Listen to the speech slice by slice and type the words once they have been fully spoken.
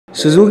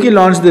Suzuki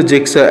launched the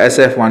Gixxer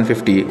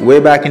SF150 way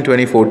back in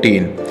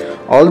 2014.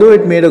 Although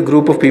it made a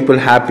group of people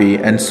happy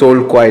and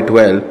sold quite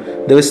well,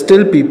 there were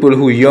still people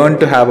who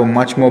yearned to have a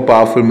much more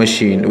powerful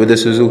machine with a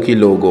Suzuki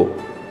logo.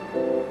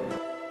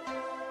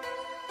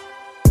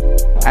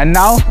 And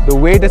now the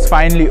wait is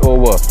finally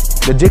over.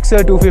 The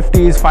Gixxer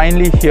 250 is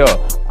finally here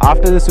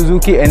after the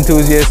Suzuki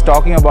enthusiasts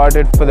talking about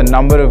it for the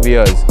number of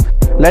years.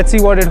 Let's see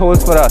what it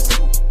holds for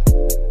us.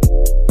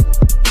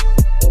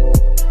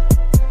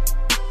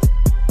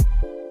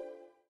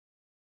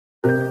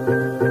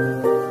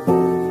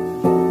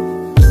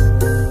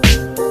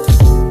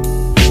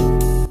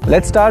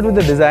 Let's start with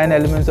the design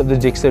elements of the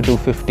Gixxer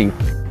 250.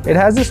 It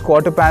has this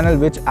quarter panel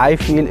which I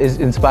feel is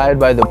inspired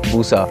by the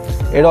Busa.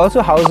 It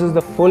also houses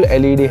the full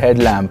LED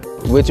headlamp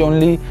which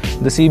only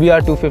the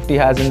CBR 250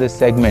 has in this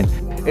segment.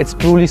 It's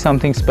truly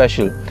something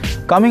special.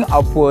 Coming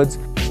upwards,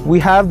 we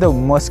have the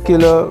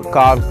muscular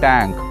carved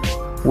tank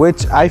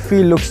which I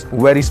feel looks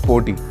very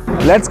sporty.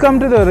 Let's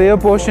come to the rear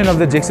portion of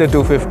the Gixxer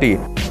 250.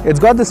 It's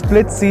got the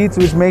split seats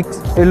which makes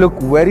it look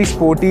very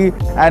sporty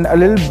and a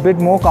little bit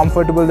more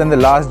comfortable than the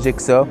last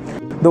Gixxer.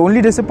 The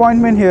only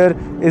disappointment here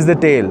is the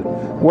tail.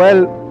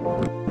 Well,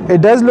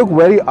 it does look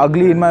very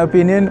ugly in my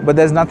opinion, but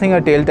there's nothing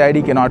a tail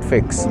tidy cannot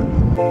fix.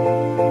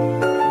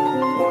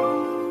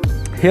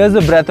 Here's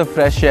a breath of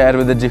fresh air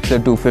with the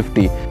Gixxer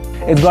 250.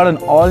 It's got an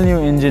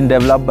all-new engine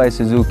developed by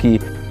Suzuki,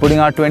 putting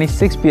out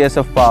 26 PS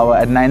of power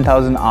at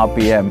 9000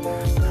 RPM.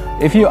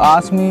 If you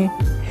ask me,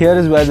 here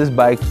is where this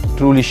bike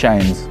truly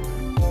shines.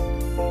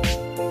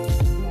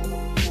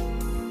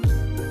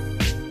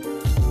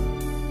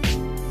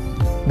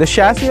 The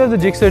chassis of the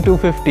Gixxer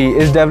 250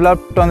 is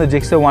developed on the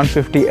Gixxer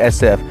 150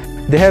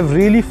 SF. They have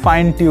really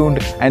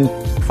fine-tuned and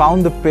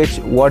found the pitch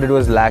what it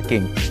was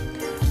lacking.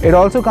 It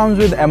also comes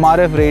with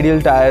MRF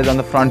radial tires on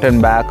the front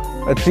and back,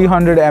 a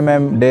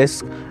 300mm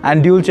disc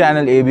and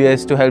dual-channel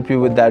ABS to help you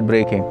with that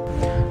braking.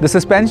 The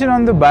suspension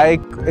on the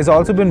bike has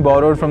also been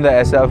borrowed from the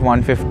SF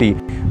 150,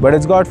 but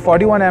it's got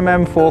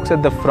 41mm forks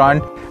at the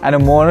front and a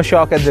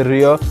monoshock at the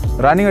rear,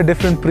 running a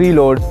different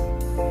preload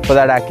for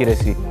that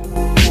accuracy.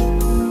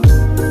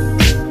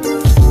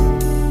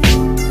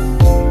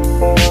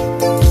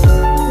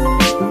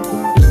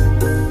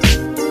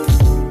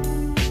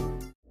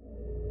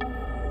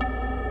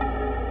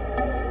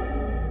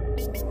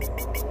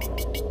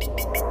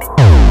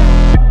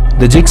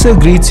 The Gixxer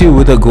greets you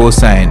with a go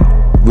sign,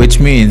 which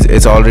means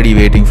it's already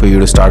waiting for you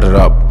to start her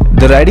up.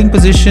 The riding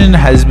position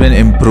has been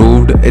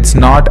improved. It's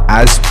not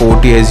as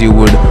sporty as you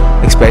would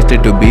expect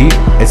it to be.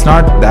 It's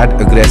not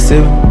that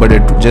aggressive, but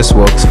it just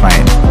works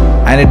fine.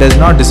 And it does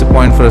not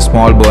disappoint for a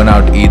small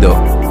burnout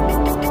either.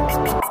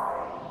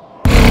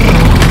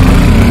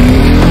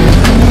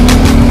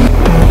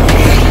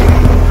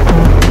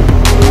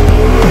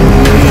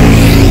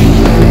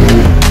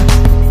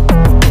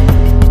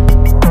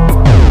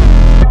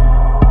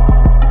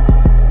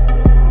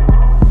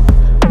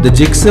 The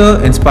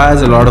Gixxer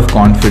inspires a lot of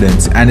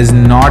confidence and is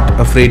not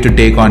afraid to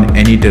take on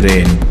any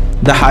terrain.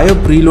 The higher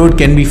preload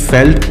can be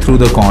felt through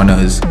the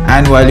corners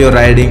and while you're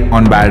riding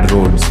on bad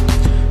roads.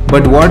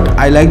 But what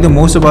I like the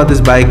most about this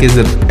bike is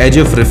the edge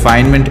of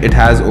refinement it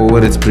has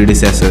over its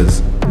predecessors.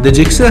 The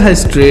Gixxer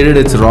has traded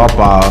its raw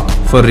power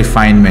for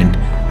refinement,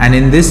 and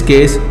in this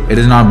case, it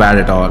is not bad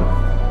at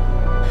all.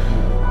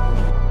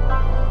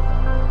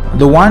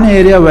 The one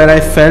area where I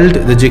felt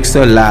the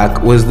Gixxer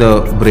lack was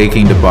the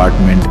braking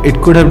department. It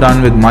could have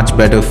done with much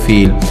better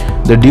feel.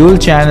 The dual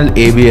channel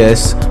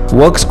ABS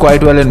works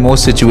quite well in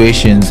most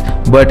situations,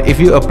 but if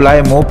you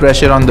apply more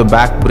pressure on the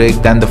back brake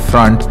than the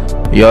front,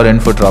 you're in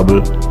for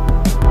trouble.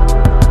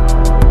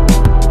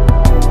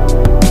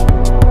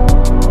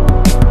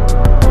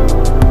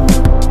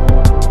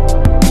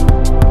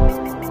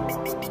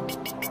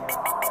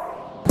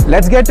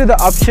 Let's get to the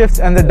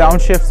upshifts and the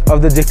downshifts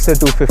of the Gixxer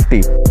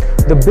 250.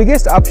 The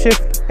biggest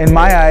upshift in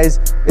my eyes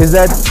is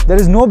that there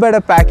is no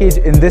better package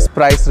in this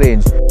price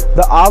range.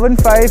 The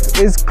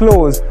R15 is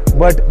close,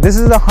 but this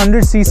is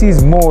 100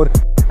 cc's more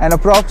and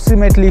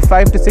approximately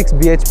 5 to 6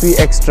 bhp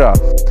extra.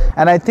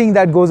 And I think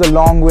that goes a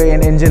long way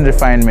in engine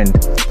refinement.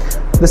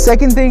 The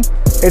second thing,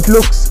 it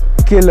looks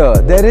killer.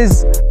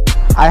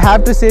 I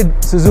have to say,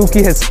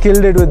 Suzuki has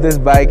killed it with this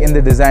bike in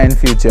the design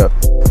feature.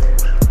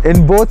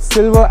 In both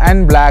silver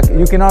and black,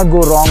 you cannot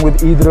go wrong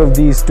with either of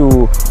these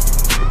two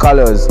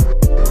colors.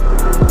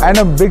 And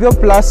a bigger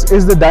plus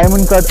is the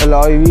diamond cut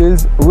alloy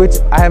wheels, which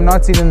I have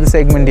not seen in the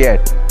segment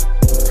yet.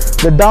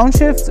 The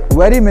downshifts,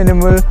 very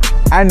minimal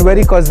and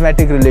very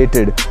cosmetic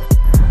related.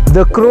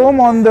 The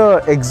chrome on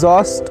the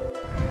exhaust,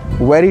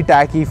 very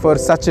tacky for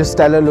such a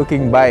stellar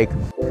looking bike.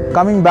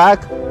 Coming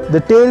back,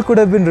 the tail could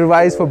have been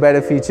revised for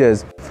better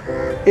features.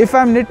 If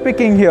I'm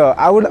nitpicking here,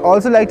 I would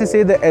also like to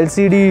say the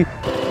LCD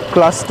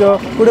cluster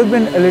could have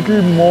been a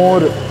little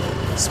more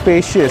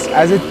spacious,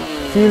 as it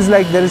feels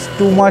like there is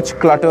too much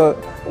clutter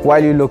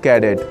while you look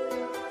at it.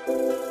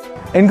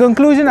 In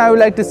conclusion, I would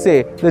like to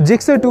say the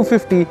Gixxer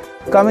 250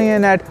 coming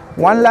in at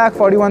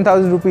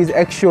 1,41,000 rupees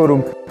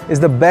ex-showroom is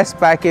the best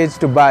package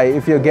to buy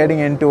if you're getting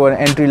into an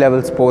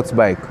entry-level sports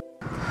bike.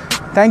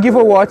 Thank you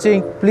for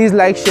watching. Please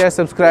like, share,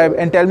 subscribe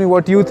and tell me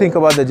what you think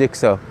about the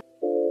Gixxer.